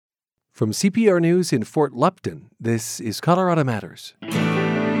From CPR News in Fort Lupton, this is Colorado Matters.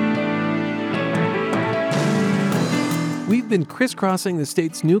 We've been crisscrossing the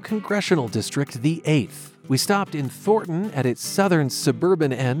state's new congressional district, the 8th. We stopped in Thornton at its southern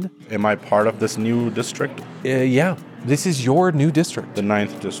suburban end. Am I part of this new district? Yeah, this is your new district. The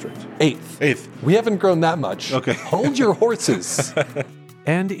 9th district. 8th. We haven't grown that much. Okay. Hold your horses.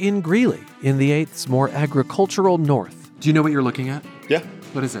 And in Greeley, in the 8th's more agricultural north. Do you know what you're looking at? Yeah.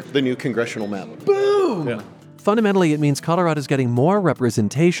 What is it? The new congressional map. Boom! Yeah. Fundamentally, it means Colorado's getting more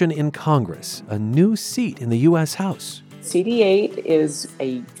representation in Congress, a new seat in the U.S. House. CD8 is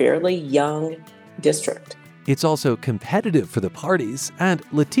a fairly young district. It's also competitive for the parties, and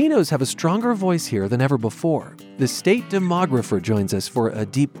Latinos have a stronger voice here than ever before. The state demographer joins us for a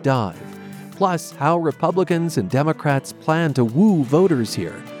deep dive. Plus, how Republicans and Democrats plan to woo voters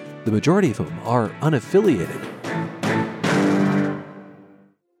here, the majority of whom are unaffiliated.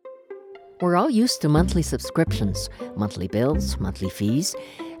 We're all used to monthly subscriptions, monthly bills, monthly fees,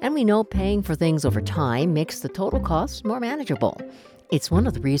 and we know paying for things over time makes the total cost more manageable. It's one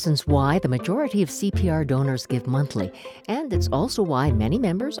of the reasons why the majority of CPR donors give monthly, and it's also why many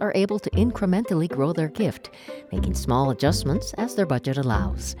members are able to incrementally grow their gift, making small adjustments as their budget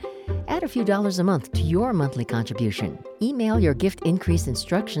allows. Add a few dollars a month to your monthly contribution. Email your gift increase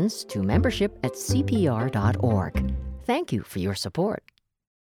instructions to membership@cpr.org. Thank you for your support.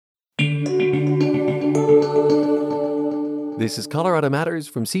 This is Colorado Matters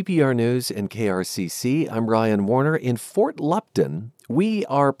from CPR News and KRCC. I'm Ryan Warner. In Fort Lupton, we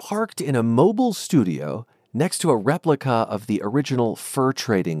are parked in a mobile studio next to a replica of the original fur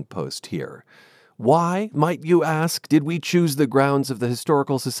trading post here. Why, might you ask, did we choose the grounds of the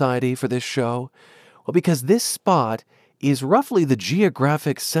Historical Society for this show? Well, because this spot is roughly the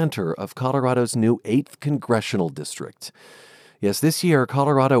geographic center of Colorado's new 8th Congressional District. Yes, this year,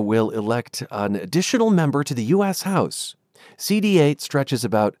 Colorado will elect an additional member to the U.S. House. CD8 stretches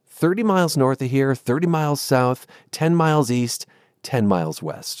about 30 miles north of here, 30 miles south, 10 miles east, 10 miles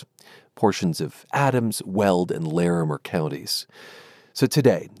west. Portions of Adams, Weld, and Larimer counties. So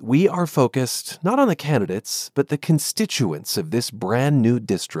today, we are focused not on the candidates, but the constituents of this brand new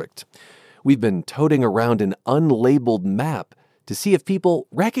district. We've been toting around an unlabeled map to see if people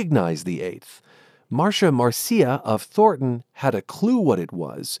recognize the 8th. Marcia Marcia of Thornton had a clue what it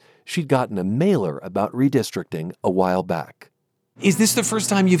was. She'd gotten a mailer about redistricting a while back. Is this the first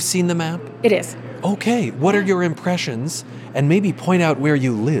time you've seen the map? It is. Okay, what are your impressions? And maybe point out where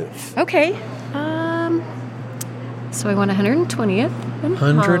you live. Okay. So I want 120th and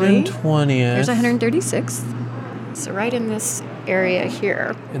 120th. There's 136th. So right in this area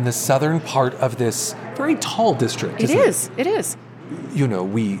here. In the southern part of this very tall district, It is. You know,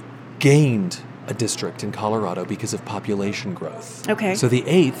 we gained a district in Colorado because of population growth. Okay. So the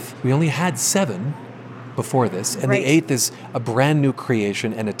 8th, we only had 7 before this, and Right. the 8th is a brand new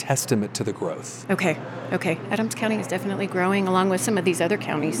creation and a testament to the growth. Okay. Adams County is definitely growing along with some of these other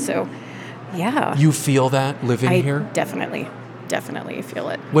counties. So, yeah. You feel that living I here? definitely feel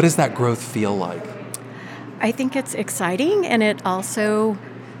it. What does that growth feel like? I think it's exciting, and it also,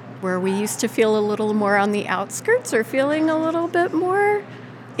 where we used to feel a little more on the outskirts, or feeling a little bit more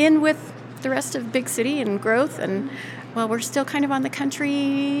in with the rest of big city and growth, and while we're still kind of on the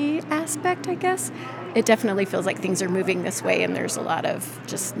country aspect, I guess, it definitely feels like things are moving this way, and there's a lot of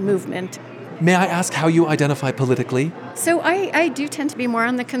just movement. May I ask how you identify politically? So I do tend to be more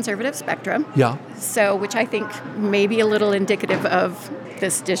on the conservative spectrum. Yeah. So, which I think may be a little indicative of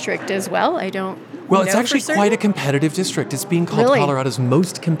this district as well. I don't Well, it's know actually for certain. quite a competitive district. It's being called Really? Colorado's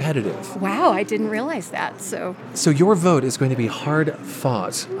most competitive. Wow, I didn't realize that. So, your vote is going to be hard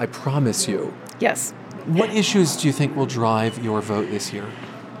fought, I promise you. yes. What issues do you think will drive your vote this year?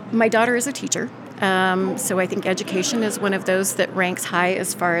 My daughter is a teacher, so I think education is one of those that ranks high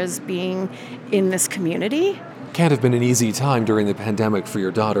as far as being in this community. Can't have been an easy time during the pandemic for your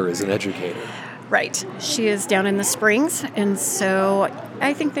daughter as an educator. Right. She is down in the Springs, and so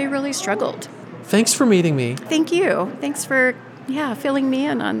I think they really struggled. Thanks for meeting me. Thank you. Thanks for, filling me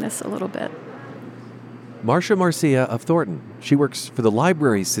in on this a little bit. Marcia Marcia of Thornton. She works for the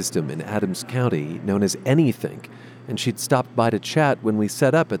library system in Adams County, known as Anythink, and she'd stopped by to chat when we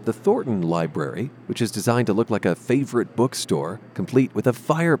set up at the Thornton Library, which is designed to look like a favorite bookstore, complete with a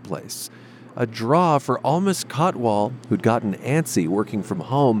fireplace. A draw for Almas Cotwall, who'd gotten antsy working from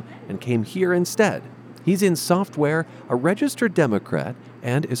home and came here instead. He's in software, a registered Democrat,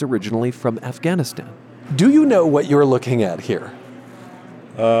 and is originally from Afghanistan. Do you know what you're looking at here?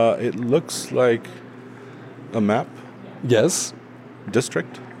 It looks like a map Yes.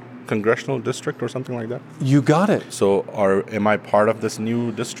 district. congressional district or something like that? You got it. So am I part of this new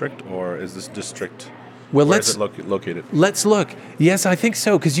district, or is this district, Well, where let's is it located? let's look. Yes, I think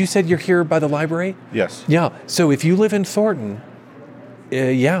so, because you said you're here by the library. Yes. Yeah. So if you live in Thornton,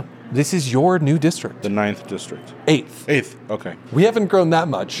 yeah, this is your new district. The 9th district. 8th. 8th, okay. We haven't grown that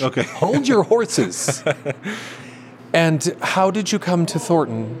much. Okay. Hold your horses. And how did you come to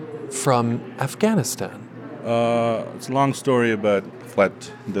Thornton from Afghanistan? It's a long story, but fled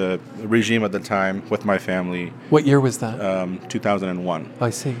the regime at the time with my family, What year was that? 2001.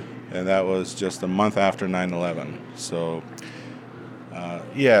 I see. And that was just a month after 9/11. So,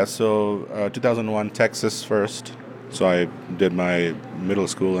 2001, Texas first. So I did my middle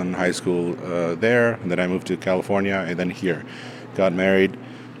school and high school there, and then I moved to California, and then here. Got married,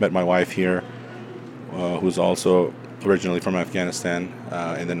 met my wife here, who's also originally from Afghanistan,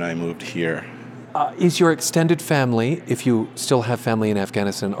 and then I moved here. Is your extended family, if you still have family in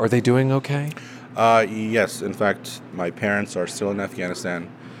Afghanistan, are they doing okay? Yes, in fact, my parents are still in Afghanistan.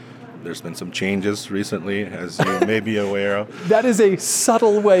 There's been some changes recently, as you may be aware of. That is a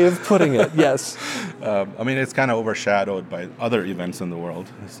subtle way of putting it, yes. It's kind of overshadowed by other events in the world,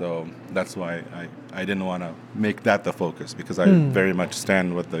 so that's why I didn't want to make that the focus, because I very much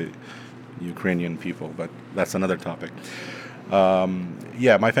stand with the Ukrainian people, but that's another topic.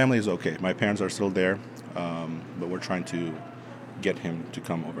 My family is okay. My parents are still there, but we're trying to get him to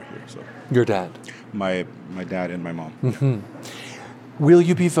come over here. So Your dad. my dad and my mom. Mm-hmm. Will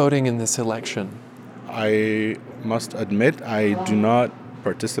you be voting in this election? I must admit I do not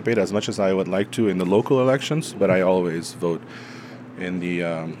participate as much as I would like to in the local elections, but I always vote in the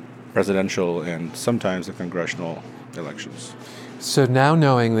presidential and sometimes the congressional elections. So now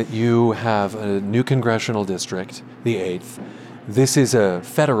knowing that you have a new congressional district, the 8th, this is a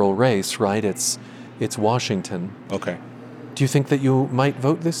federal race, right? It's Washington. Okay. Do you think that you might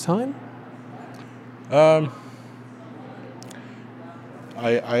vote this time? I'm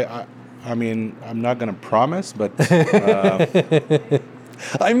not going to promise, but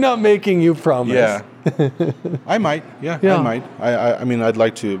I'm not making you promise. yeah, I might. Yeah, Yeah. I might. I'd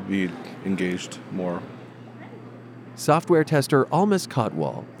like to be engaged more. Software tester Almas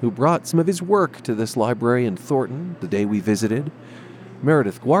Kotwal, who brought some of his work to this library in Thornton the day we visited.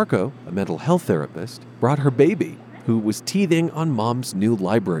 Meredith Guarco, a mental health therapist, brought her baby, who was teething on mom's new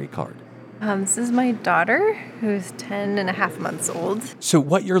library card. This is my daughter, who's 10 and a half months old. So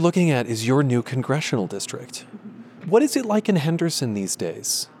what you're looking at is your new congressional district. What is it like in Henderson these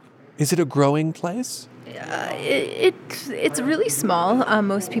days? Is it a growing place? It's really small.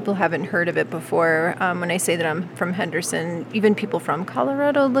 Most people haven't heard of it before. When I say that I'm from Henderson, even people from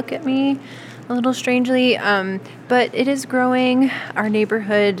Colorado look at me a little strangely. But it is growing. Our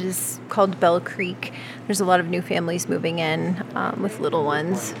neighborhood is called Bell Creek. There's a lot of new families moving in with little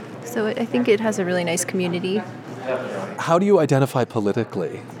ones. So I think it has a really nice community. How do you identify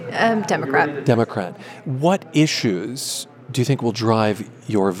politically? Democrat. Democrat. What issues do you think will drive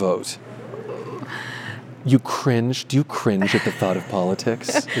your vote? You cringe? Do you cringe at the thought of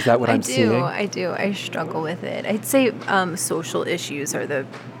politics? Is that what I'm seeing? I do. I struggle with it. I'd say social issues are the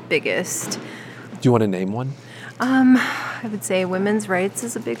biggest. Do you want to name one? I would say women's rights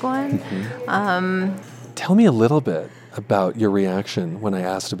is a big one. Mm-hmm. Tell me a little bit about your reaction when I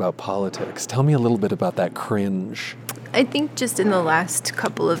asked about politics. Tell me a little bit about that cringe. I think just in the last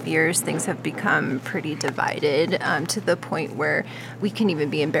couple of years, things have become pretty divided to the point where we can even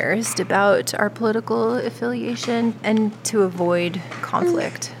be embarrassed about our political affiliation and to avoid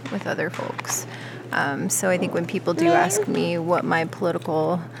conflict with other folks. So I think when people do ask me what my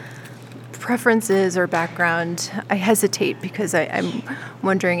political preferences or background, I hesitate because I'm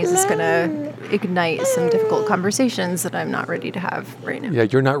wondering, is this going to ignite some difficult conversations that I'm not ready to have right now? Yeah,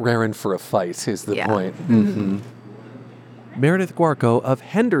 you're not raring for a fight, is the point. Mm-hmm. Meredith Guarco of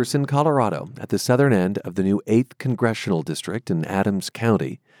Henderson, Colorado, at the southern end of the new 8th Congressional District in Adams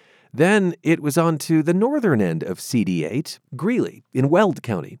County. Then it was on to the northern end of CD8, Greeley, in Weld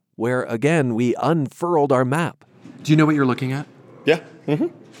County, where, again, we unfurled our map. Do you know what you're looking at? Yeah. Mm-hmm.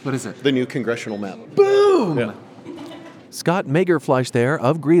 What is it? The new congressional map. Boom! Yeah. Scott Magerfleisch there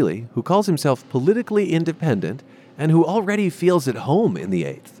of Greeley, who calls himself politically independent and who already feels at home in the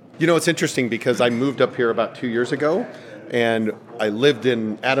 8th. You know, it's interesting because I moved up here about 2 years ago, and I lived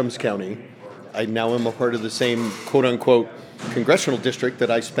in Adams County. I now am a part of the same quote-unquote congressional district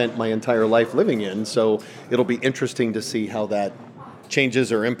that I spent my entire life living in, so it'll be interesting to see how that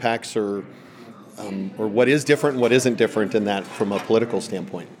changes or impacts or what is different and what isn't different in that from a political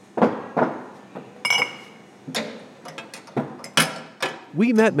standpoint.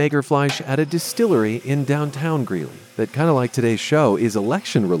 We met Magerfleisch at a distillery in downtown Greeley that, kind of like today's show, is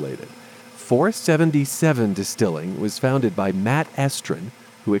election-related. 477 Distilling was founded by Matt Estrin,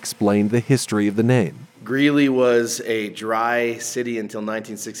 who explained the history of the name. Greeley was a dry city until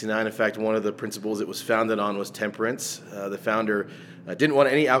 1969. In fact, one of the principles it was founded on was temperance. The founder didn't want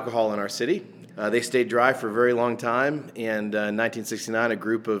any alcohol in our city. They stayed dry for a very long time, and in 1969, a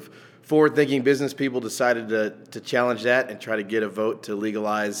group of forward-thinking business people decided to challenge that and try to get a vote to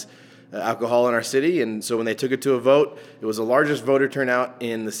legalize alcohol in our city. And so when they took it to a vote, it was the largest voter turnout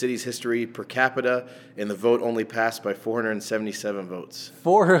in the city's history per capita, and the vote only passed by 477 votes.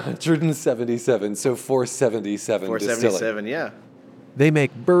 477, so 477 477, Distilling. yeah. They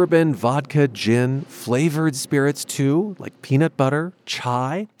make bourbon, vodka, gin, flavored spirits too, like peanut butter,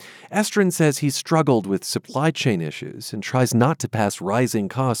 chai. Estrin says he struggled with supply chain issues and tries not to pass rising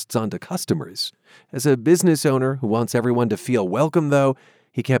costs on to customers. As a business owner who wants everyone to feel welcome, though,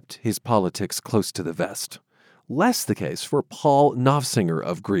 he kept his politics close to the vest. Less the case for Paul Nofsinger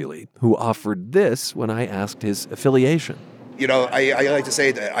of Greeley, who offered this when I asked his affiliation. You know, I like to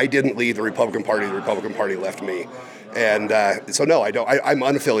say that I didn't leave the Republican Party left me. And so, no, I don't. I'm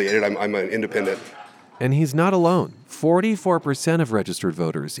unaffiliated. I'm an independent. And he's not alone. 44% of registered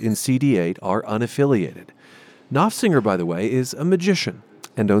voters in CD8 are unaffiliated. Nofsinger, by the way, is a magician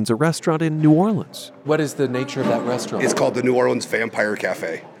and owns a restaurant in New Orleans. What is the nature of that restaurant? It's called the New Orleans Vampire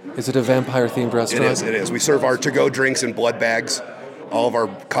Cafe. Is it a vampire-themed restaurant? It is. We serve our to-go drinks in blood bags. All of our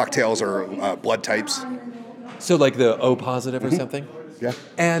cocktails are blood types. So like the O positive or something? Yeah.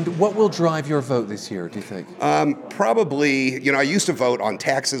 And what will drive your vote this year, do you think? Probably, you know, I used to vote on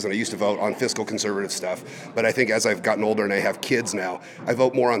taxes and I used to vote on fiscal conservative stuff. But I think as I've gotten older and I have kids now, I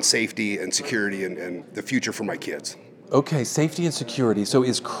vote more on safety and security and the future for my kids. Okay, safety and security. So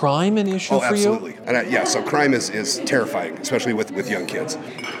is crime an issue for absolutely. you? And so crime is terrifying, especially with young kids.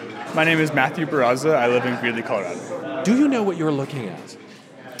 My name is Matthew Barraza. I live in Greeley, Colorado. Do you know what you're looking at?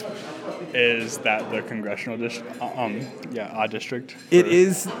 Is that the congressional district? A district. It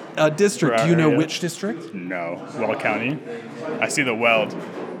is a district. Do you know area. which district? No, Weld County. I see the Weld.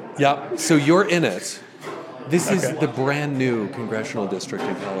 Yeah, so you're in it. This is Okay. the brand new congressional district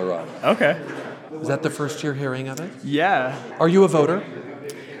in Colorado. Okay. Is that the first you're hearing of it? Yeah. Are you a voter?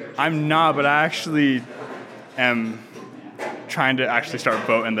 I'm not, but I actually am trying to actually start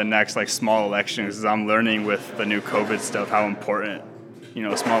voting the next small elections, because I'm learning with the new COVID stuff how important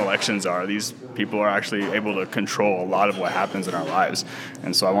small elections are. These people are actually able to control a lot of what happens in our lives,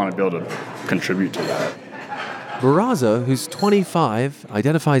 and so I want to be able to contribute to that. Barraza, who's 25,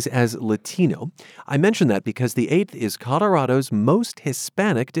 identifies as Latino. I mention that because the 8th is Colorado's most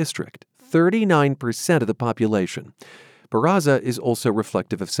Hispanic district, 39% of the population. Barraza is also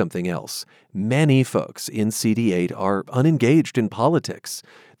reflective of something else. Many folks in CD8 are unengaged in politics.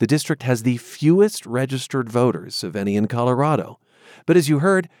 The district has the fewest registered voters of any in Colorado. But as you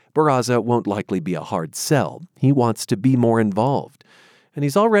heard, Barraza won't likely be a hard sell. He wants to be more involved. And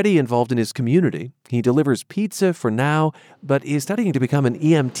he's already involved in his community. He delivers pizza for now, but is studying to become an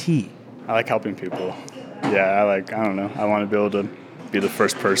EMT. I like helping people. Yeah, I don't know. I want to be able to be the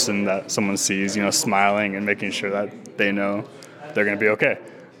first person that someone sees, smiling and making sure that they know they're going to be okay.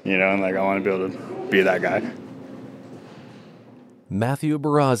 And I want to be able to be that guy. Matthew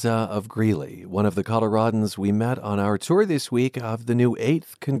Barraza of Greeley, one of the Coloradans we met on our tour this week of the new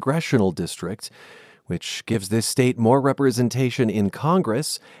 8th Congressional District, which gives this state more representation in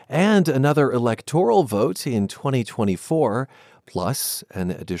Congress and another electoral vote in 2024, plus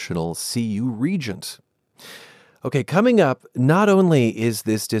an additional CU regent. Okay, coming up, not only is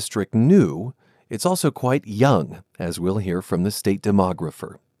this district new, it's also quite young, as we'll hear from the state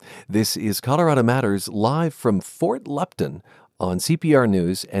demographer. This is Colorado Matters live from Fort Lupton on CPR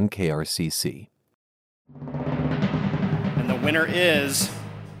News and KRCC. And the winner is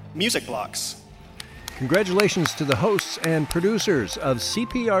Music Blocks. Congratulations to the hosts and producers of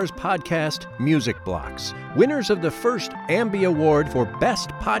CPR's podcast, Music Blocks, winners of the first AMBI Award for Best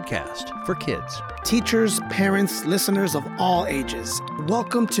Podcast for Kids. Teachers, parents, listeners of all ages,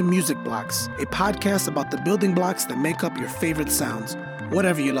 welcome to Music Blocks, a podcast about the building blocks that make up your favorite sounds,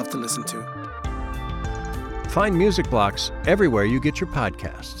 whatever you love to listen to. Find Music Blocks everywhere you get your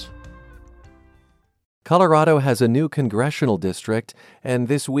podcasts. Colorado has a new congressional district, and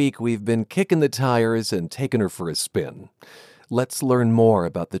this week we've been kicking the tires and taking her for a spin. Let's learn more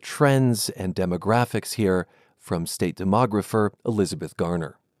about the trends and demographics here from state demographer Elizabeth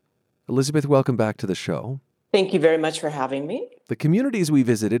Garner. Elizabeth, welcome back to the show. Thank you very much for having me. The communities we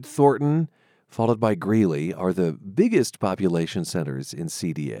visited, Thornton, followed by Greeley, are the biggest population centers in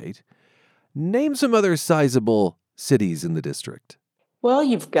CD8. Name some other sizable cities in the district. Well,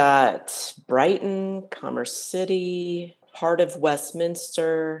 you've got Brighton, Commerce City, part of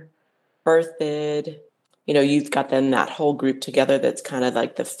Westminster, Berthoud. You've got then that whole group together that's kind of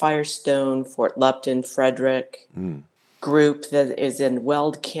like the Firestone, Fort Lupton, Frederick group that is in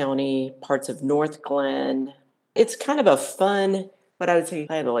Weld County, parts of North Glen. It's kind of a fun, what I would say,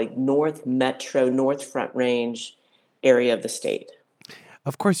 kind of like North Metro, North Front Range area of the state.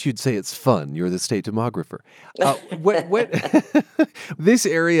 Of course, you'd say it's fun. You're the state demographer. This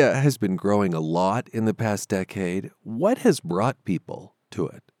area has been growing a lot in the past decade. What has brought people to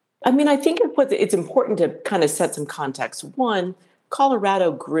it? I mean, I think it's important to kind of set some context. One,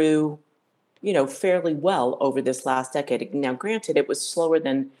 Colorado grew, fairly well over this last decade. Now, granted, it was slower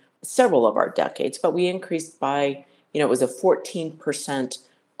than several of our decades, but we increased by, it was a 14%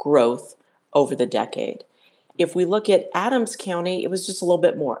 growth over the decade. If we look at Adams County, it was just a little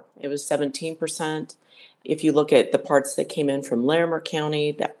bit more. It was 17%. If you look at the parts that came in from Larimer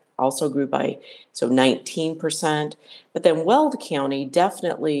County, that also grew by 19%. But then Weld County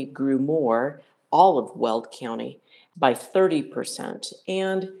definitely grew more, all of Weld County, by 30%.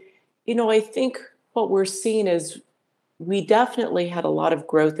 And, I think what we're seeing is we definitely had a lot of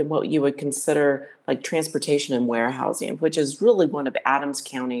growth in what you would consider like transportation and warehousing, which is really one of Adams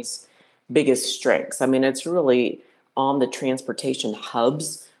County's biggest strengths. I mean, it's really on the transportation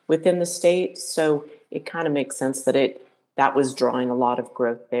hubs within the state. So it kind of makes sense that was drawing a lot of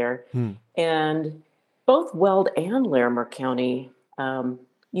growth there. And both Weld and Larimer County,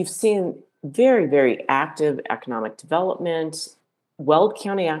 you've seen very, very active economic development. Weld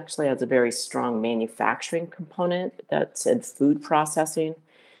County actually has a very strong manufacturing component that's in food processing.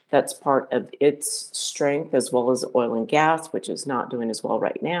 That's part of its strength, as well as oil and gas, which is not doing as well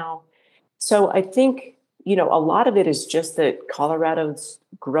right now. So I think, a lot of it is just that Colorado's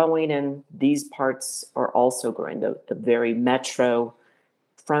growing and these parts are also growing, the very metro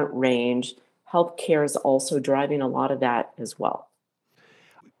front range. Healthcare is also driving a lot of that as well.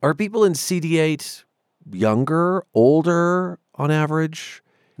 Are people in CD8 younger, older on average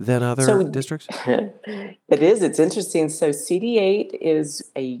than other districts? It is. It's interesting. So CD8 is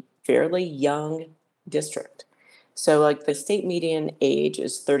a fairly young district. So like the state median age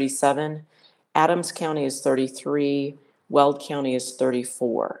is 37. Adams County is 33. Weld County is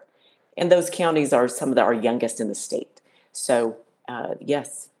 34. And those counties are some of our youngest in the state. So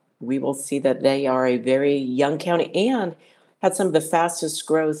yes, we will see that they are a very young county and had some of the fastest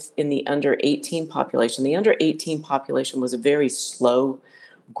growth in the under 18 population. The under 18 population was a very slow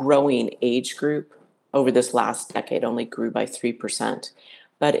growing age group over this last decade, only grew by 3%.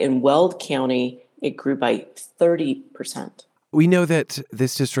 But in Weld County, it grew by 30%. We know that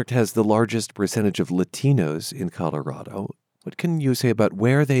this district has the largest percentage of Latinos in Colorado. What can you say about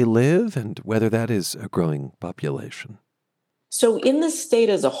where they live and whether that is a growing population? So in the state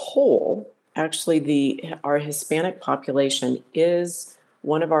as a whole, actually our Hispanic population is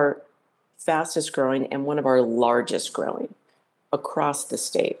one of our fastest growing and one of our largest growing across the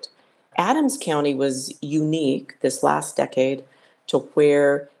state. Adams County was unique this last decade to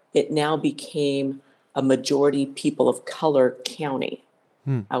where it now became a majority people of color county,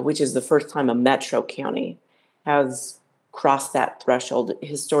 which is the first time a metro county has crossed that threshold.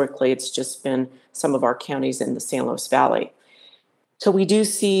 Historically, it's just been some of our counties in the San Luis Valley. So we do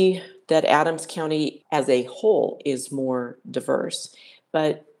see that Adams County as a whole is more diverse,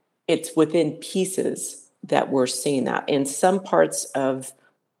 but it's within pieces that we're seeing that. In some parts of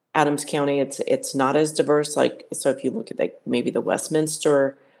Adams County, it's not as diverse. So if you look at maybe the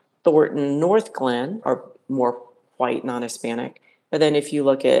Westminster, Thornton, North Glen are more white, non-Hispanic. But then if you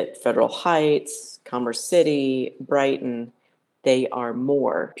look at Federal Heights, Commerce City, Brighton, they are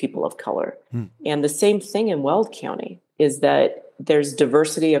more people of color. And the same thing in Weld County is that there's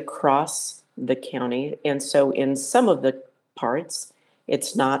diversity across the county. And so in some of the parts,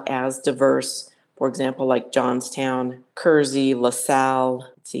 it's not as diverse. For example, like Johnstown, Kersey, LaSalle,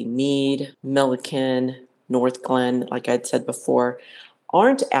 Meade, Milliken, North Glen, like I'd said before,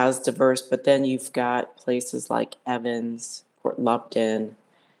 aren't as diverse, but then you've got places like Evans, Fort Lupton,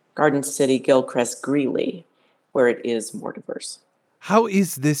 Garden City, Gilchrist, Greeley, where it is more diverse. How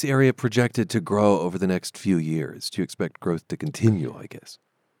is this area projected to grow over the next few years? Do you expect growth to continue, I guess?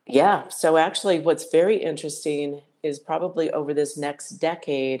 Yeah. So actually what's very interesting is probably over this next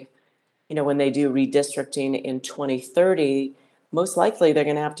decade, when they do redistricting in 2030, most likely they're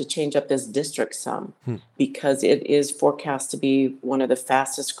going to have to change up this district some because it is forecast to be one of the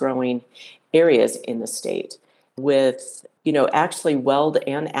fastest growing areas in the state with, actually Weld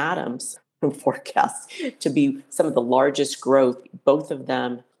and Adams forecast to be some of the largest growth, both of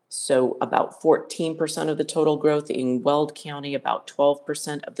them So about 14% of the total growth in Weld County, about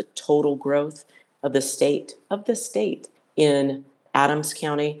 12% of the total growth of the state in Adams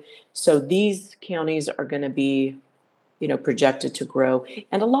County. So these counties are going to be, projected to grow.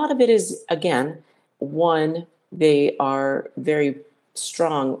 And a lot of it is, again, one, they are very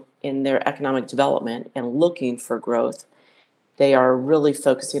strong in their economic development and looking for growth. They are really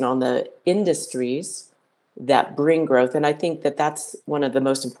focusing on the industries that bring growth. And I think that that's one of the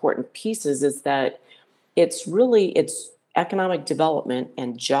most important pieces, is that it's economic development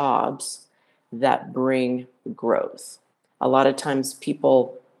and jobs that bring growth. A lot of times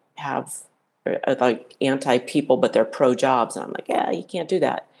people are like anti-people, but they're pro-jobs. And I'm like, yeah, you can't do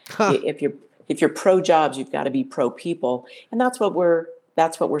that. If you're pro-jobs, you've got to be pro-people. And that's what we're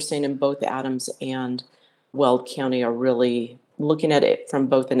seeing in both Adams and Weld County, are really looking at it from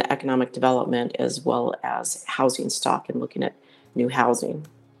both an economic development as well as housing stock and looking at new housing.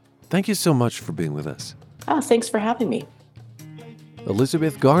 Thank you so much for being with us. Thanks for having me.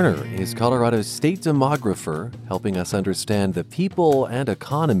 Elizabeth Garner is Colorado's state demographer, helping us understand the people and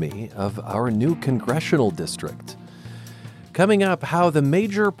economy of our new congressional district. Coming up, how the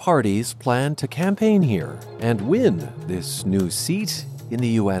major parties plan to campaign here and win this new seat in the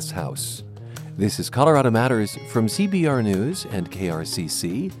U.S. House. This is Colorado Matters from CPR News and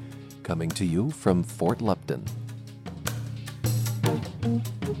KRCC, coming to you from Fort Lupton.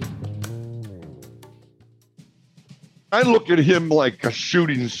 I look at him like a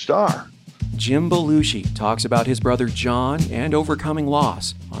shooting star. Jim Belushi talks about his brother John and overcoming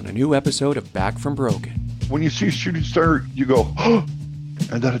loss on a new episode of Back from Broken. When you see a shooting star, you go, oh,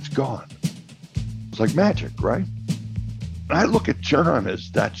 and then it's gone. It's like magic, right? And I look at John as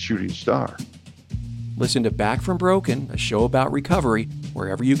that shooting star. Listen to Back from Broken, a show about recovery,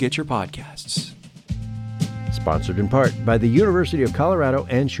 wherever you get your podcasts. Sponsored in part by the University of Colorado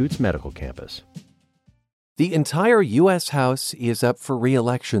Anschutz Medical Campus. The entire U.S. House is up for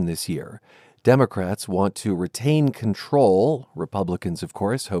re-election this year. Democrats want to retain control. Republicans, of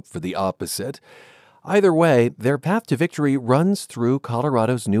course, hope for the opposite. Either way, their path to victory runs through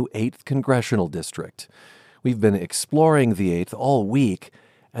Colorado's new 8th congressional district. We've been exploring the 8th all week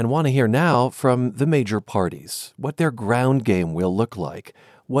and want to hear now from the major parties what their ground game will look like,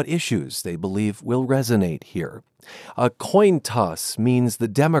 what issues they believe will resonate here. A coin toss means the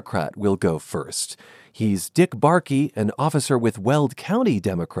Democrat will go first. He's Dick Barkey, an officer with Weld County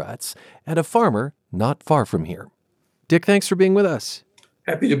Democrats and a farmer not far from here. Dick, thanks for being with us.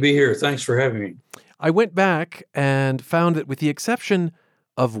 Happy to be here. Thanks for having me. I went back and found that with the exception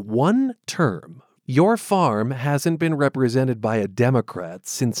of one term, your farm hasn't been represented by a Democrat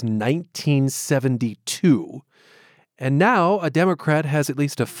since 1972. And now a Democrat has at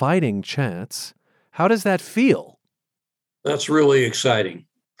least a fighting chance. How does that feel? That's really exciting.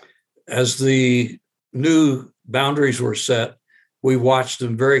 As the new boundaries were set, we watched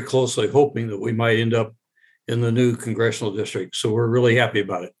them very closely, hoping that we might end up in the new congressional district. So we're really happy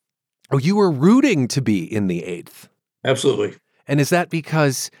about it. Oh, you were rooting to be in the 8th. Absolutely. And is that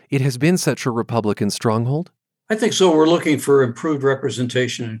because it has been such a Republican stronghold? I think so. We're looking for improved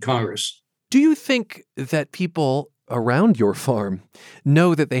representation in Congress. Do you think that people around your farm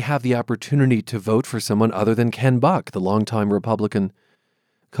know that they have the opportunity to vote for someone other than Ken Buck, the longtime Republican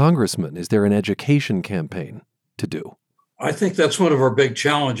congressman? Is there an education campaign to do? I think that's one of our big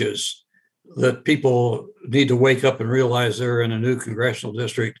challenges, that people need to wake up and realize they're in a new congressional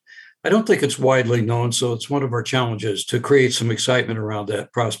district. I don't think it's widely known, so it's one of our challenges to create some excitement around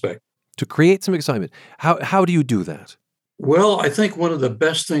that prospect. To create some excitement. How do you do that? Well, I think one of the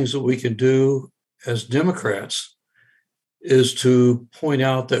best things that we can do as Democrats is to point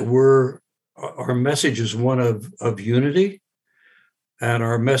out that our message is one of unity, and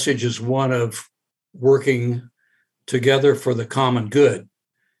our message is one of working together for the common good,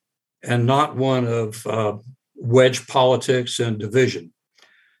 and not one of wedge politics and division.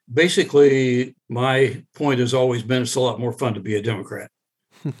 Basically, my point has always been it's a lot more fun to be a Democrat.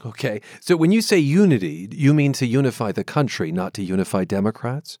 Okay. So when you say unity, you mean to unify the country, not to unify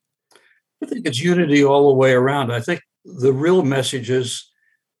Democrats? I think it's unity all the way around. I think the real message is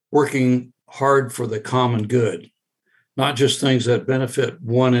working hard for the common good, not just things that benefit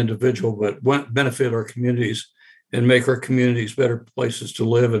one individual, but benefit our communities and make our communities better places to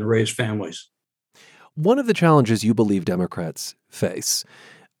live and raise families. One of the challenges you believe Democrats face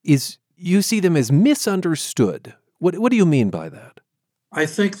is you see them as misunderstood. What do you mean by that? I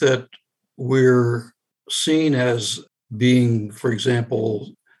think that we're seen as being, for example,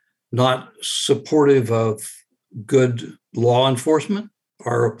 not supportive of good law enforcement.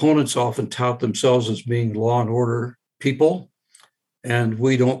 Our opponents often tout themselves as being law and order people. and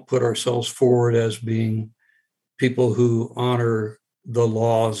we don't put ourselves forward as being people who honor the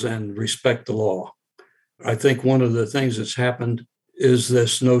laws and respect the law. I think one of the things that's happened is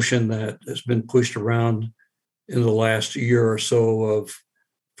this notion that has been pushed around in the last year or so of,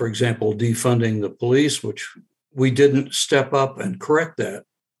 for example, defunding the police, which we didn't step up and correct that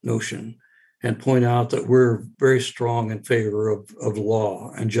notion and point out that we're very strong in favor of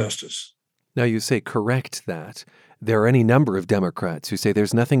law and justice. Now, you say correct that. There are any number of Democrats who say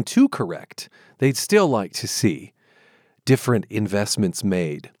there's nothing to correct. They'd still like to see different investments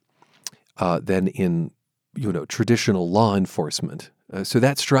made than in, traditional law enforcement. So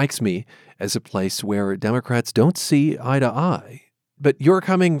that strikes me as a place where Democrats don't see eye to eye. But you're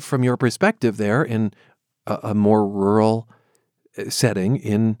coming from your perspective there in a more rural setting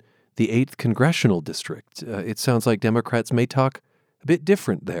in the 8th Congressional District. It sounds like Democrats may talk a bit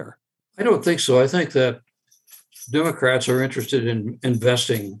different there. I don't think so. I think that Democrats are interested in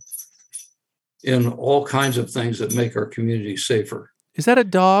investing in all kinds of things that make our community safer. Is that a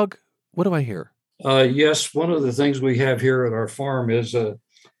dog? What do I hear? Yes, one of the things we have here at our farm is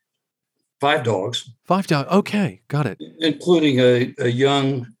 5 dogs. 5 dogs. Okay, got it. Including a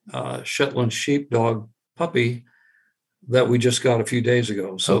young Shetland sheepdog puppy that we just got a few days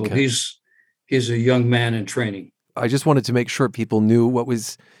ago. So okay. He's a young man in training. I just wanted to make sure people knew what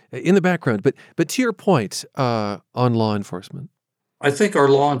was in the background. But to your point on law enforcement. I think our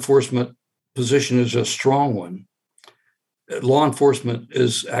law enforcement position is a strong one. Law enforcement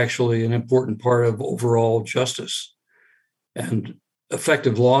is actually an important part of overall justice. And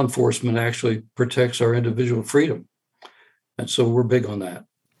effective law enforcement actually protects our individual freedom. And so we're big on that.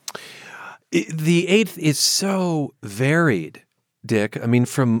 The 8th is so varied, Dick. I mean,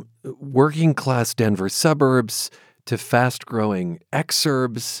 from working class Denver suburbs to fast growing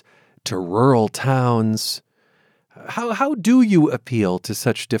exurbs to rural towns. How do you appeal to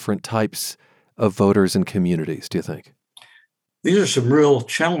such different types of voters and communities, do you think? These are some real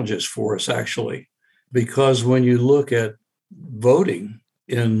challenges for us, actually, because when you look at voting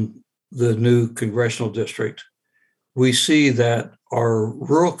in the new congressional district, we see that our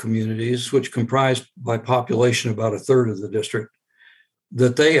rural communities, which comprise by population about 1/3 of the district,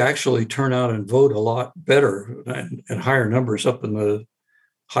 that they actually turn out and vote a lot better and higher numbers, up in the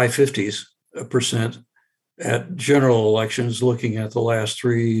high 50% at general elections, looking at the last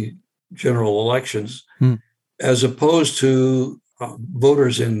 3 general elections, as opposed to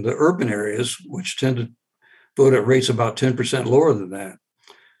voters in the urban areas, which tend to vote at rates about 10% lower than that.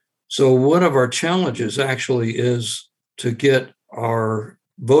 So one of our challenges actually is to get our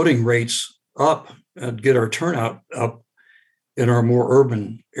voting rates up and get our turnout up in our more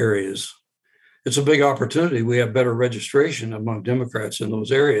urban areas. It's a big opportunity. We have better registration among Democrats in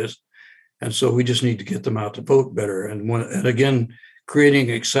those areas. And so we just need to get them out to vote better. And again, creating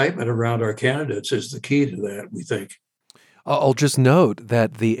excitement around our candidates is the key to that, we think. I'll just note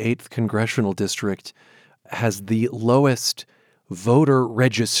that the 8th Congressional District has the lowest voter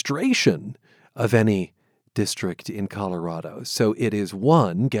registration of any district in Colorado. So it is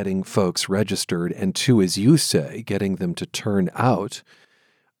 1, getting folks registered, and 2, as you say, getting them to turn out.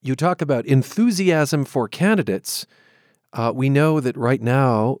 You talk about enthusiasm for candidates. We know that right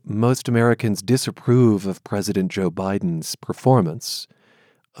now, most Americans disapprove of President Joe Biden's performance.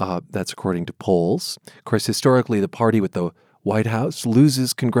 That's according to polls. Of course, historically, the party with the White House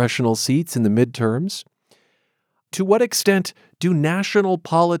loses congressional seats in the midterms. To what extent do national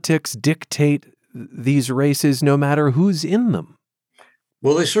politics dictate these races, no matter who's in them?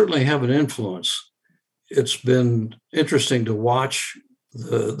 Well, they certainly have an influence. It's been interesting to watch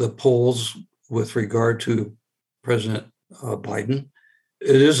the polls with regard to President Biden.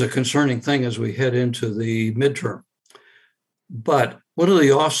 It is a concerning thing as we head into the midterm. But one of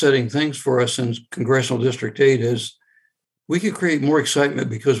the offsetting things for us in Congressional District 8 is we can create more excitement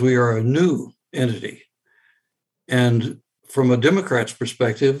because we are a new entity. And from a Democrat's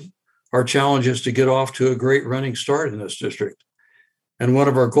perspective, our challenge is to get off to a great running start in this district. And one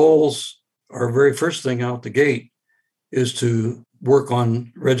of our goals, our very first thing out the gate, is to work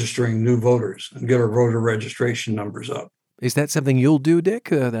on registering new voters and get our voter registration numbers up. Is that something you'll do, Dick?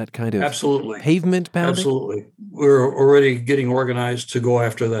 That kind of absolutely pavement pounding? Absolutely. We're already getting organized to go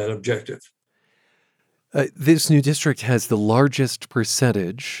after that objective. This new district has the largest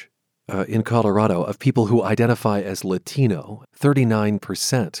percentage in Colorado of people who identify as Latino,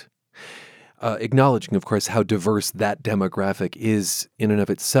 39%. Acknowledging, of course, how diverse that demographic is in and of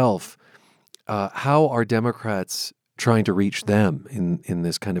itself. How are Democrats trying to reach them in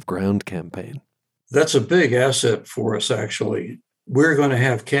this kind of ground campaign? That's a big asset for us, actually. We're going to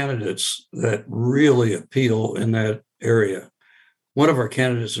have candidates that really appeal in that area. One of our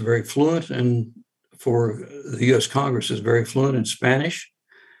candidates is very fluent, and for the U.S. Congress is very fluent in Spanish,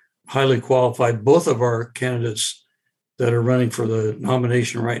 highly qualified. Both of our candidates that are running for the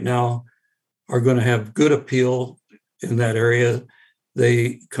nomination right now are going to have good appeal in that area.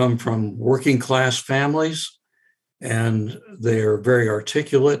 They come from working class families, and they are very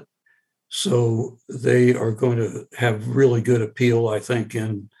articulate. So they are going to have really good appeal, I think,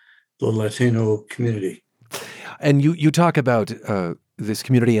 in the Latino community. And you talk about this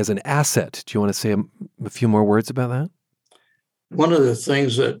community as an asset. Do you want to say a few more words about that? One of the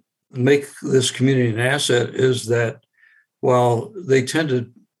things that make this community an asset is that while they tend to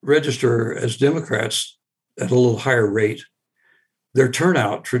register as Democrats at a little higher rate, their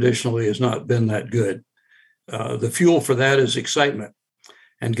turnout traditionally has not been that good. The fuel for that is excitement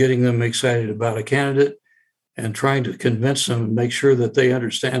and getting them excited about a candidate and trying to convince them and make sure that they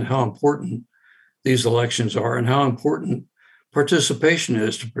understand how important these elections are and how important participation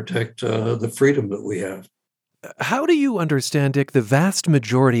is to protect the freedom that we have. How do you understand, Dick, the vast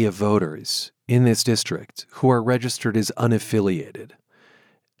majority of voters in this district who are registered as unaffiliated?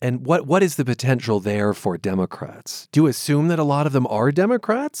 And what is the potential there for Democrats? Do you assume that a lot of them are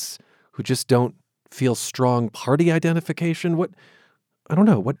Democrats who just don't feel strong party identification? I don't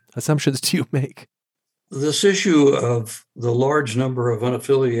know. What assumptions do you make? This issue of the large number of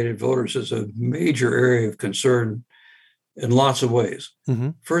unaffiliated voters is a major area of concern in lots of ways.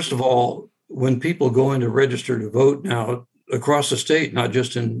 Mm-hmm. First of all, when people go in to register to vote now across the state, not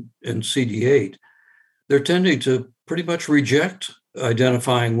just in CD8, they're tending to pretty much reject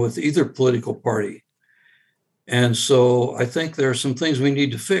identifying with either political party. And so I think there are some things we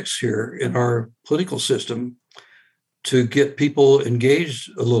need to fix here in our political system to get people engaged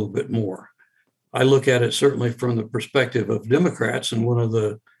a little bit more. I look at it certainly from the perspective of Democrats, and one of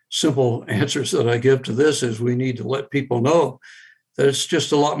the simple answers that I give to this is we need to let people know that it's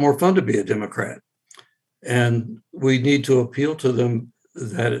just a lot more fun to be a Democrat. And we need to appeal to them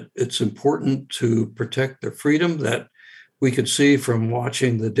that it's important to protect their freedom, that we could see from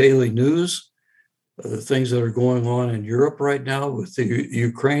watching the daily news, the things that are going on in Europe right now with the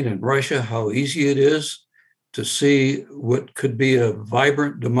Ukraine and Russia, how easy it is to see what could be a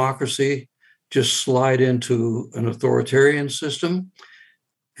vibrant democracy just slide into an authoritarian system.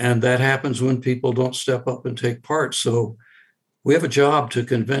 And that happens when people don't step up and take part. So we have a job to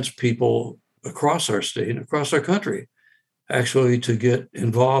convince people across our state, across our country, actually to get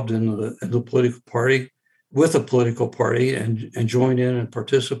involved in the political party, with a political party, and join in and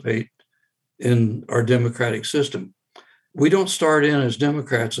participate in our democratic system. We don't start in as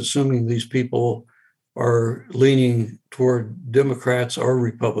Democrats assuming these people are leaning toward Democrats or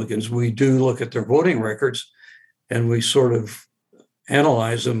Republicans. We do look at their voting records and we sort of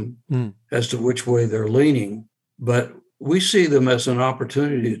analyze them as to which way they're leaning. But we see them as an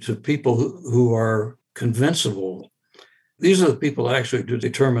opportunity to people who are convincible. These are the people actually to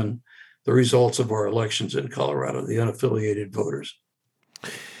determine the results of our elections in Colorado, the unaffiliated voters.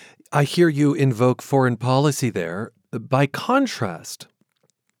 I hear you invoke foreign policy there. By contrast,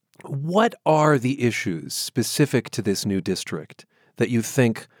 what are the issues specific to this new district that you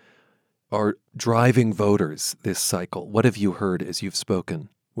think are driving voters this cycle? What have you heard as you've spoken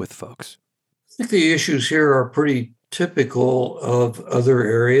with folks? I think the issues here are pretty typical of other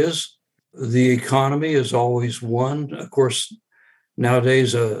areas. The economy is always one. Of course,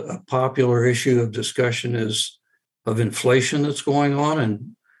 nowadays a popular issue of discussion is of inflation that's going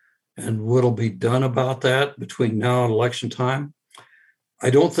on and what'll be done about that between now and election time. I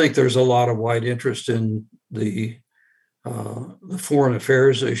don't think there's a lot of wide interest in the foreign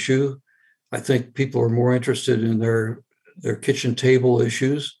affairs issue. I think people are more interested in their kitchen table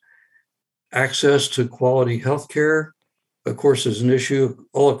issues. Access to quality health care, of course, is an issue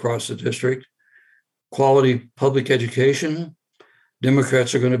all across the district. Quality public education.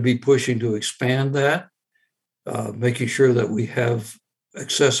 Democrats are going to be pushing to expand that, making sure that we have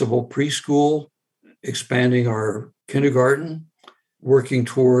accessible preschool, expanding our kindergarten, working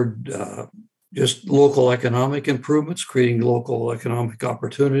toward just local economic improvements, creating local economic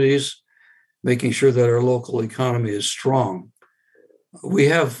opportunities, making sure that our local economy is strong. We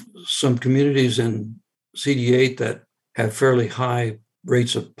have some communities in CD8 that have fairly high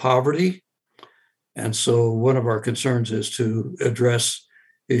rates of poverty. And so one of our concerns is to address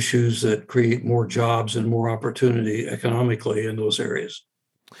issues that create more jobs and more opportunity economically in those areas.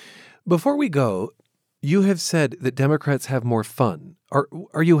 Before we go, you have said that Democrats have more fun.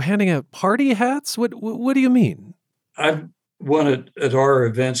 Are you handing out party hats? What do you mean? I've wanted at our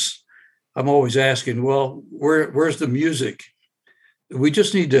events, I'm always asking, well, where's the music? We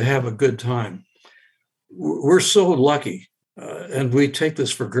just need to have a good time. We're so lucky. And we take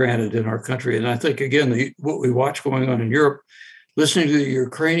this for granted in our country. And I think, again, what we watch going on in Europe, listening to the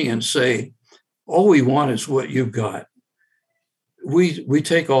Ukrainians say, all we want is what you've got. We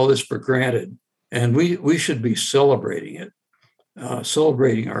take all this for granted, and we should be celebrating it,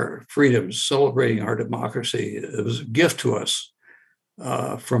 celebrating our freedoms, celebrating our democracy. It was a gift to us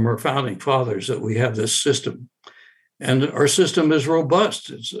from our founding fathers that we have this system. And our system is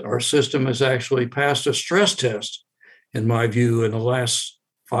robust. Our system has actually passed a stress test, in my view, in the last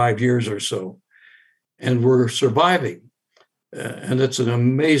 5 years or so. And we're surviving. And it's an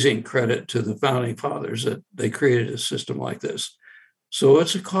amazing credit to the founding fathers that they created a system like this. So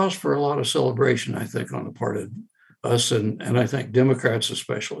it's a cause for a lot of celebration, I think, on the part of us and I think Democrats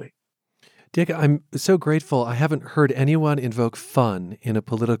especially. Dick, I'm so grateful. I haven't heard anyone invoke fun in a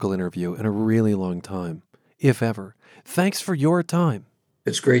political interview in a really long time, if ever. Thanks for your time.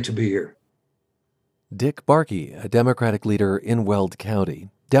 It's great to be here. Dick Barkey, a Democratic leader in Weld County.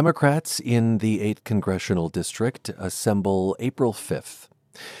 Democrats in the 8th Congressional District assemble April 5th.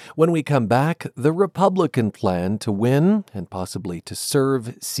 When we come back, the Republican plan to win and possibly to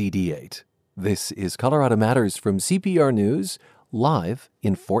serve CD8. This is Colorado Matters from CPR News, live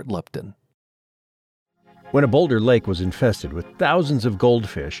in Fort Lupton. When a Boulder lake was infested with thousands of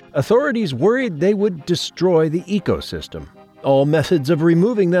goldfish, authorities worried they would destroy the ecosystem. All methods of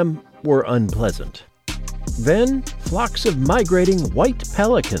removing them were unpleasant. Then, flocks of migrating white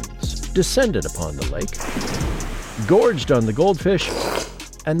pelicans descended upon the lake, gorged on the goldfish,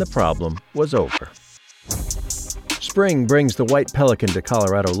 and the problem was over. Spring brings the white pelican to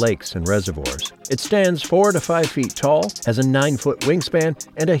Colorado lakes and reservoirs. It stands 4 to 5 feet tall, has a 9-foot wingspan,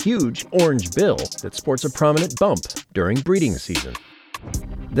 and a huge orange bill that sports a prominent bump during breeding season.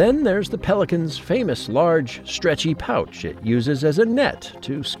 Then there's the pelican's famous large, stretchy pouch it uses as a net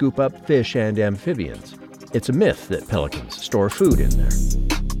to scoop up fish and amphibians. It's a myth that pelicans store food in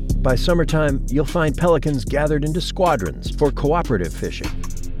there. By summertime, you'll find pelicans gathered into squadrons for cooperative fishing.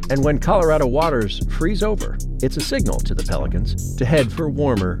 And when Colorado waters freeze over, it's a signal to the pelicans to head for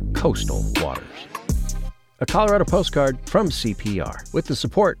warmer coastal waters. A Colorado postcard from CPR with the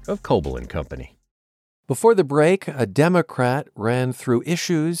support of Coble & Company. Before the break, a Democrat ran through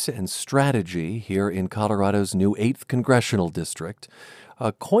issues and strategy here in Colorado's new 8th Congressional District.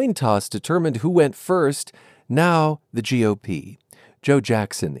 A coin toss determined who went first. Now the GOP. Joe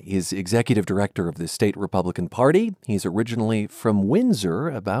Jackson is executive director of the state Republican Party. He's originally from Windsor,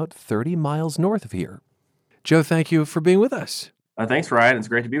 about 30 miles north of here. Joe, thank you for being with us. Thanks, Ryan. It's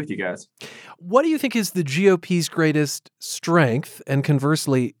great to be with you guys. What do you think is the GOP's greatest strength and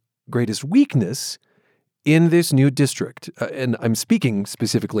conversely greatest weakness in this new district? And I'm speaking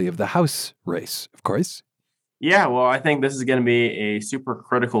specifically of the House race, of course. Yeah, well, I think this is going to be a super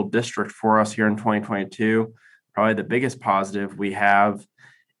critical district for us here in 2022. Probably the biggest positive we have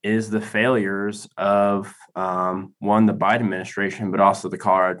is the failures of, one, the Biden administration, but also the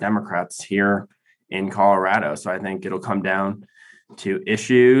Colorado Democrats here in Colorado. So I think it'll come down to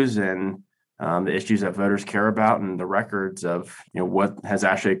issues and the issues that voters care about and the records of what has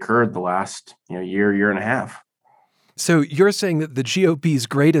actually occurred the last year and a half. So you're saying that the GOP's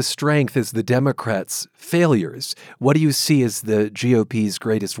greatest strength is the Democrats' failures. What do you see as the GOP's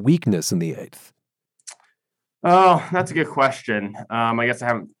greatest weakness in the 8th? Oh, that's a good question. I guess I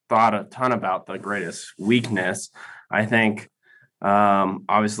haven't thought a ton about the greatest weakness. I think,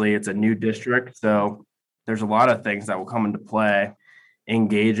 obviously, it's a new district, so there's a lot of things that will come into play.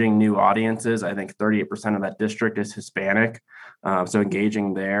 Engaging new audiences. I think 38% of that district is Hispanic. So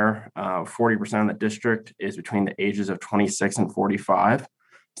engaging there, 40% of the district is between the ages of 26 and 45.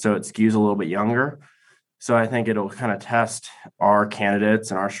 So it skews a little bit younger. So I think it'll kind of test our candidates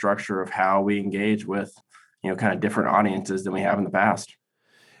and our structure of how we engage with kind of different audiences than we have in the past.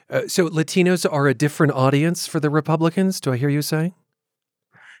 So Latinos are a different audience for the Republicans, do I hear you say?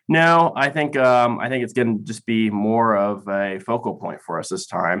 No, I think it's going to just be more of a focal point for us this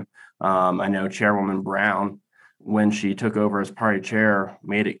time. I know Chairwoman Brown, when she took over as party chair,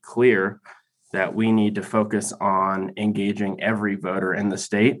 made it clear that we need to focus on engaging every voter in the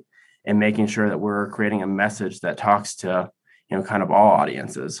state and making sure that we're creating a message that talks to kind of all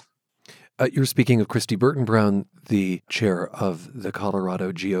audiences. You're speaking of Christy Burton Brown, the chair of the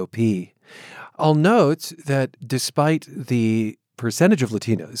Colorado GOP. I'll note that despite the percentage of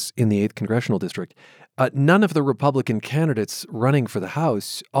Latinos in the 8th Congressional District, none of the Republican candidates running for the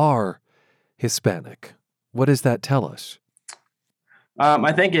House are Hispanic. What does that tell us?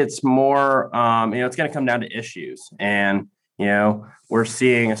 I think it's more, it's going to come down to issues. And, we're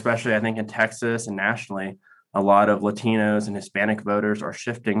seeing, especially I think in Texas and nationally, a lot of Latinos and Hispanic voters are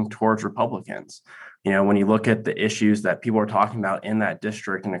shifting towards Republicans. When you look at the issues that people are talking about in that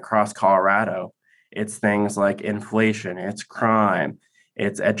district and across Colorado, it's things like inflation, it's crime,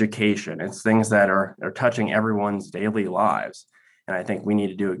 it's education, it's things that are touching everyone's daily lives. And I think we need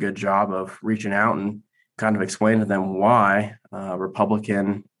to do a good job of reaching out and kind of explain to them why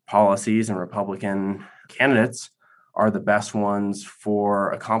Republican policies and Republican candidates are the best ones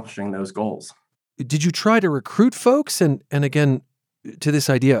for accomplishing those goals. Did you try to recruit folks? And again, to this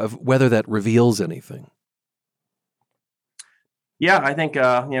idea of whether that reveals anything? Yeah, I think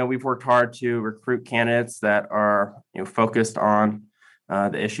we've worked hard to recruit candidates that are focused on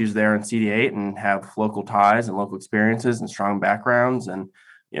the issues there in CD8 and have local ties and local experiences and strong backgrounds, and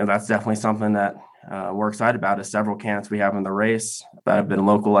that's definitely something that we're excited about. Is several candidates we have in the race that have been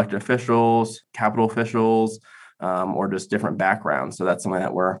local elected officials, Capitol officials, or just different backgrounds. So that's something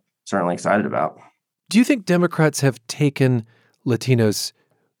that we're certainly excited about. Do you think Democrats have taken Latinos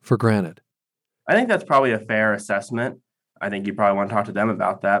for granted? I think that's probably a fair assessment. I think you probably want to talk to them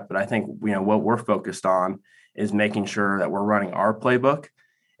about that. But I think, what we're focused on is making sure that we're running our playbook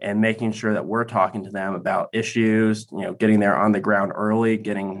and making sure that we're talking to them about issues, getting there on the ground early,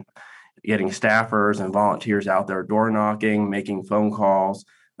 getting staffers and volunteers out there door knocking, making phone calls,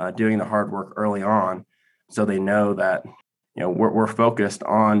 doing the hard work early on, so they know that, we're focused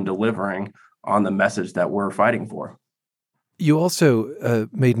on delivering on the message that we're fighting for. You also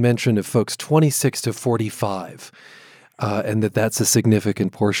made mention of folks 26 to 45, and that's a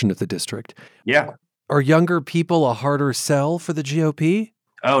significant portion of the district. Yeah. Are younger people a harder sell for the GOP?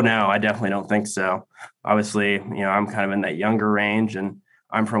 Oh, no, I definitely don't think so. Obviously, I'm kind of in that younger range, and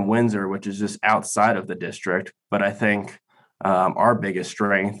I'm from Windsor, which is just outside of the district. But I think our biggest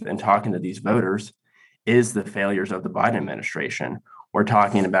strength in talking to these voters is the failures of the Biden administration. We're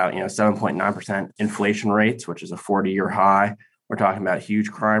talking about 7.9% inflation rates, which is a 40-year high. We're talking about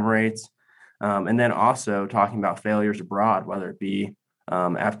huge crime rates, and then also talking about failures abroad, whether it be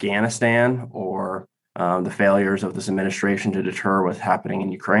Afghanistan or the failures of this administration to deter what's happening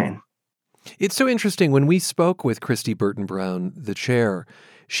in Ukraine. It's so interesting. When we spoke with Kristi Burton Brown, the chair,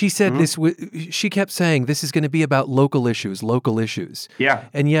 she said she kept saying this is going to be about local issues. Yeah.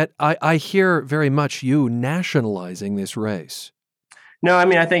 And yet I hear very much you nationalizing this race. No,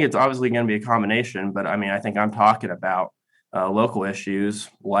 I think it's obviously going to be a combination, but I think I'm talking about local issues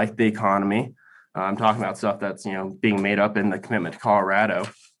like the economy. I'm talking about stuff that's, being made up in the commitment to Colorado,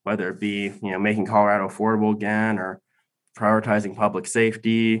 whether it be, making Colorado affordable again or prioritizing public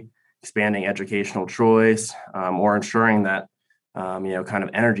safety, expanding educational choice, or ensuring that, kind of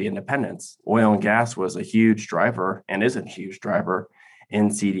energy independence. Oil and gas was a huge driver and is a huge driver in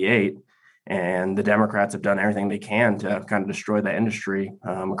CD8. And the Democrats have done everything they can to kind of destroy that industry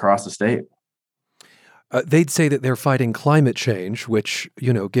across the state. They'd say that they're fighting climate change, which,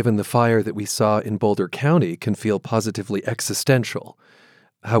 given the fire that we saw in Boulder County, can feel positively existential.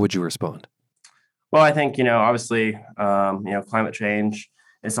 How would you respond? Well, I think, obviously, climate change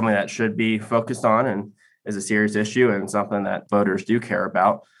is something that should be focused on and is a serious issue and something that voters do care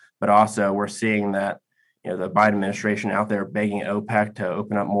about. But also we're seeing that, the Biden administration out there begging OPEC to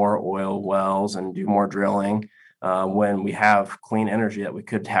open up more oil wells and do more drilling when we have clean energy that we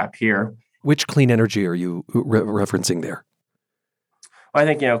could tap here. Which clean energy are you referencing there? Well, I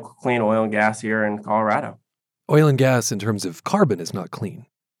think, clean oil and gas here in Colorado. Oil and gas in terms of carbon is not clean.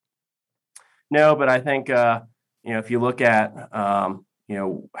 No, but I think, if you look at,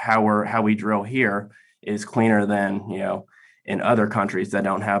 how we drill here is cleaner than, in other countries that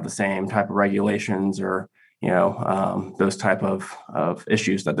don't have the same type of regulations or, those type of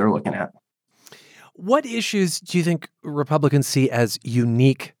issues that they're looking at. What issues do you think Republicans see as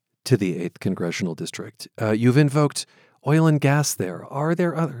unique to the 8th Congressional District? You've invoked oil and gas there. Are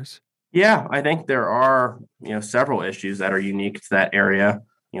there others? Yeah, I think there are, several issues that are unique to that area.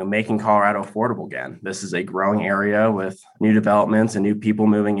 Making Colorado affordable again. This is a growing area with new developments and new people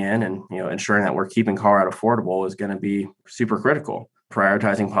moving in, and ensuring that we're keeping Colorado affordable is going to be super critical.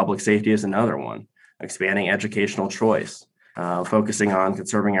 Prioritizing public safety is another one. Expanding educational choice, focusing on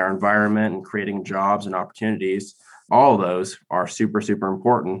conserving our environment and creating jobs and opportunities. All of those are super, super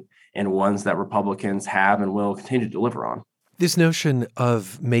important and ones that Republicans have and will continue to deliver on. This notion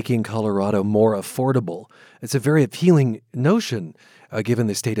of making Colorado more affordable, it's a very appealing notion, given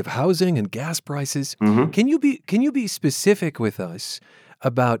the state of housing and gas prices. Mm-hmm. Can you be specific with us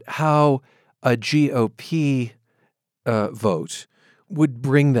about how a GOP vote would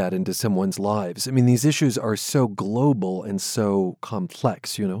bring that into someone's lives? These issues are so global and so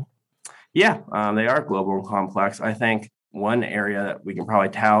complex, Yeah, they are global and complex. I think one area that we can probably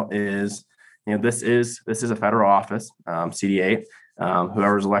tout is this is a federal office, CD8.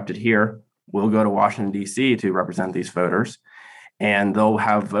 Whoever's elected here will go to Washington, D.C. to represent these voters. And they'll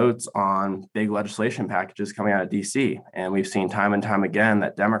have votes on big legislation packages coming out of D.C. And we've seen time and time again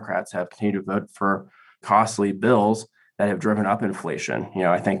that Democrats have continued to vote for costly bills that have driven up inflation.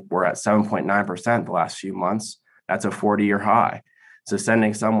 I think we're at 7.9% the last few months. That's a 40-year high. So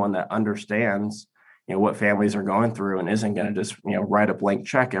sending someone that understands, what families are going through and isn't going to just, write a blank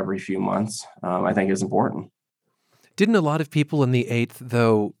check every few months, I think is important. Didn't a lot of people in the 8th,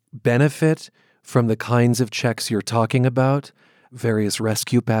 though, benefit from the kinds of checks you're talking about? Various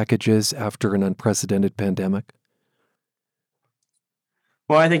rescue packages after an unprecedented pandemic?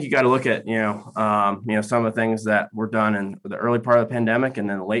 Well, I think you got to look at, some of the things that were done in the early part of the pandemic and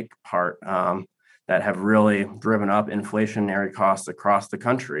then the late part that have really driven up inflationary costs across the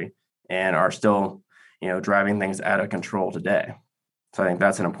country and are still, driving things out of control today. So I think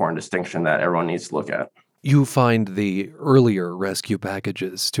that's an important distinction that everyone needs to look at. You find the earlier rescue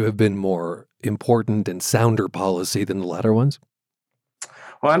packages to have been more important and sounder policy than the latter ones?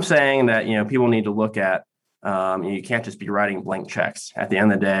 Well, I'm saying that, people need to look at, you can't just be writing blank checks. At the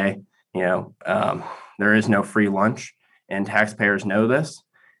end of the day, there is no free lunch, and taxpayers know this.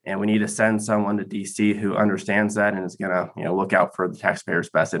 And we need to send someone to D.C. who understands that and is going to, look out for the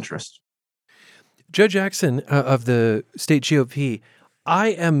taxpayers' best interest. Joe Jackson of the state GOP, I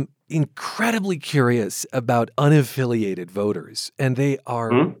am incredibly curious about unaffiliated voters, and they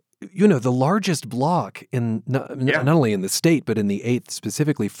are the largest bloc in not only in the state, but in the 8th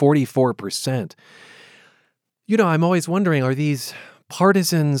specifically, 44%. I'm always wondering, are these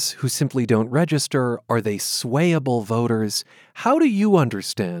partisans who simply don't register? Are they swayable voters? How do you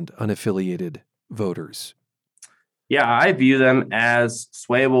understand unaffiliated voters? Yeah, I view them as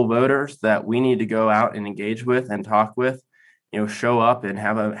swayable voters that we need to go out and engage with and talk with, show up and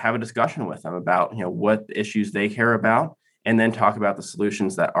have a discussion with them about, what issues they care about, and then talk about the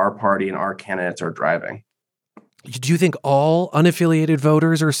solutions that our party and our candidates are driving. Do you think all unaffiliated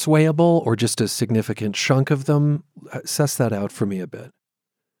voters are swayable or just a significant chunk of them? Suss that out for me a bit.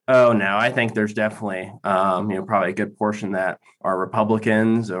 Oh, no, I think there's definitely, probably a good portion that are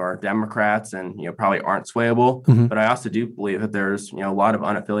Republicans or Democrats and, probably aren't swayable. Mm-hmm. But I also do believe that there's, a lot of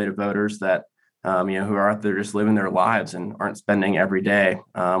unaffiliated voters that, who are out there just living their lives and aren't spending every day,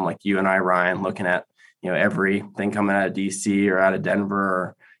 like you and I, Ryan, looking at, everything coming out of D.C. or out of Denver,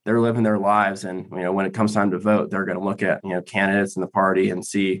 or they're living their lives. And, when it comes time to vote, they're going to look at, candidates in the party and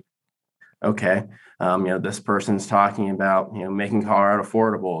see, okay, this person's talking about, making Colorado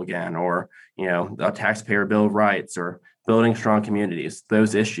affordable again, or, a taxpayer bill of rights, or building strong communities,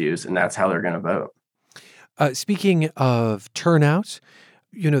 those issues, and that's how they're going to vote. Speaking of turnout,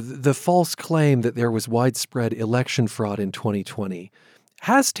 the false claim that there was widespread election fraud in 2020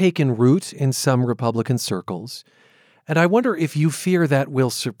 has taken root in some Republican circles. And I wonder if you fear that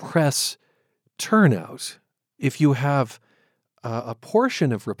will suppress turnout, if you have a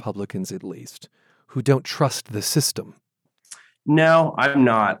portion of Republicans, at least, who don't trust the system. No, I'm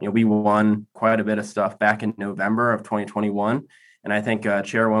not. We won quite a bit of stuff back in November of 2021. And I think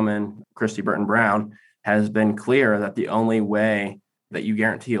Chairwoman Kristi Burton Brown has been clear that the only way that you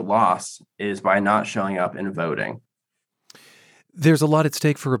guarantee a loss is by not showing up and voting. There's a lot at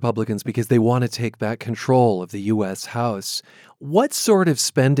stake for Republicans because they want to take back control of the U.S. House. What sort of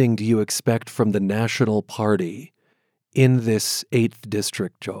spending do you expect from the National Party in this 8th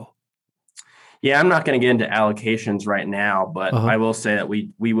district, Joe? Yeah, I'm not going to get into allocations right now, but I will say that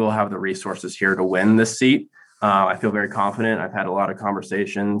we will have the resources here to win this seat. I feel very confident. I've had a lot of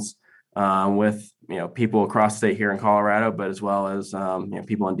conversations with people across the state here in Colorado, but as well as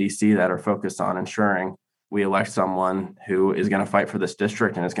people in D.C. that are focused on ensuring we elect someone who is going to fight for this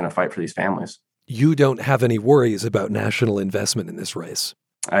district and is going to fight for these families. You don't have any worries about national investment in this race?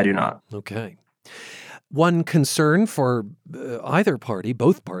 I do not. Okay. One concern for either party,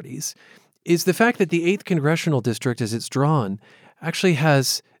 both parties, is the fact that the 8th congressional district, as it's drawn, actually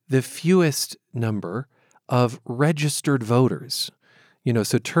has the fewest number of registered voters.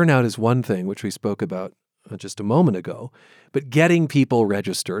 So turnout is one thing, which we spoke about just a moment ago, but getting people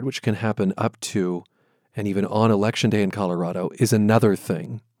registered, which can happen up to and even on Election Day in Colorado, is another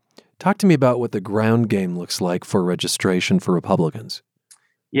thing. Talk to me about what the ground game looks like for registration for Republicans.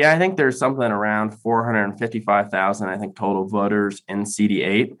 Yeah, I think there's something around 455,000, I think, total voters in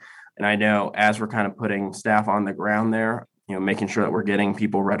CD8. And I know as we're kind of putting staff on the ground there, making sure that we're getting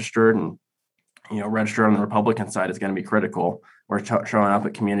people registered and, registered on the Republican side is going to be critical. We're showing up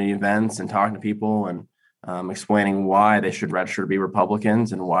at community events and talking to people and explaining why they should register to be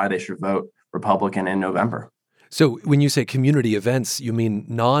Republicans and why they should vote Republican in November. So when you say community events, you mean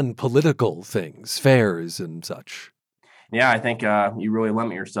non-political things, fairs and such? Yeah, I think you really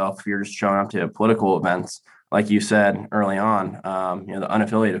limit yourself if you're just showing up to political events. Like you said early on, the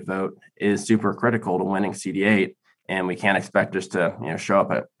unaffiliated vote is super critical to winning CD8, and we can't expect just to show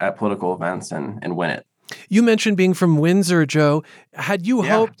up at political events and win it. You mentioned being from Windsor, Joe. Had you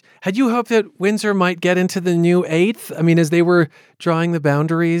hoped that Windsor might get into the new 8th? I mean, as they were drawing the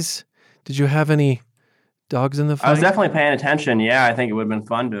boundaries, did you have any dogs in the fight? I was definitely paying attention. Yeah, I think it would have been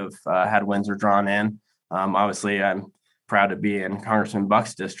fun to have had Windsor drawn in. Obviously, I'm proud to be in Congressman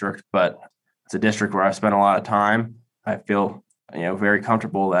Buck's district, but it's a district where I've spent a lot of time. I feel very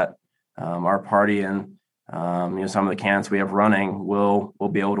comfortable that our party and some of the candidates we have running will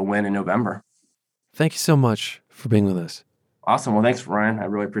be able to win in November. Thank you so much for being with us. Awesome. Well, thanks, Ryan. I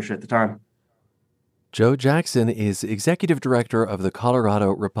really appreciate the time. Joe Jackson is executive director of the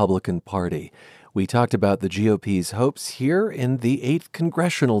Colorado Republican Party. We talked about the GOP's hopes here in the 8th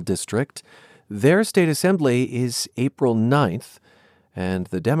Congressional District. Their state assembly is April 9th, and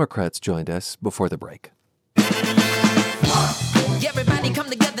the Democrats joined us before the break. Everybody come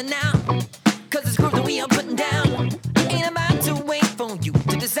together now, because it's group that we are putting down. Ain't about to wait for you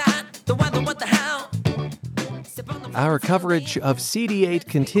to decide the why, the what, the how. Our coverage of CD8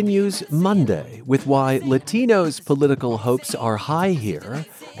 continues Monday with why Latinos' political hopes are high here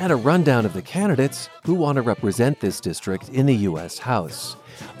and a rundown of the candidates who want to represent this district in the U.S. House.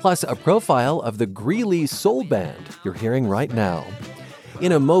 Plus, a profile of the Greeley Soul Band you're hearing right now.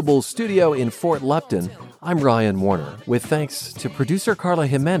 In a mobile studio in Fort Lupton, I'm Ryan Warner, with thanks to producer Carla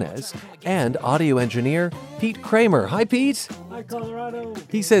Jimenez and audio engineer Pete Kramer. Hi, Pete. Hi, Colorado.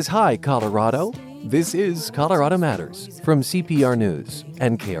 He says, hi, Colorado. This is Colorado Matters from CPR News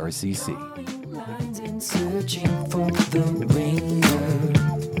and KRCC. Searching for the rainbow.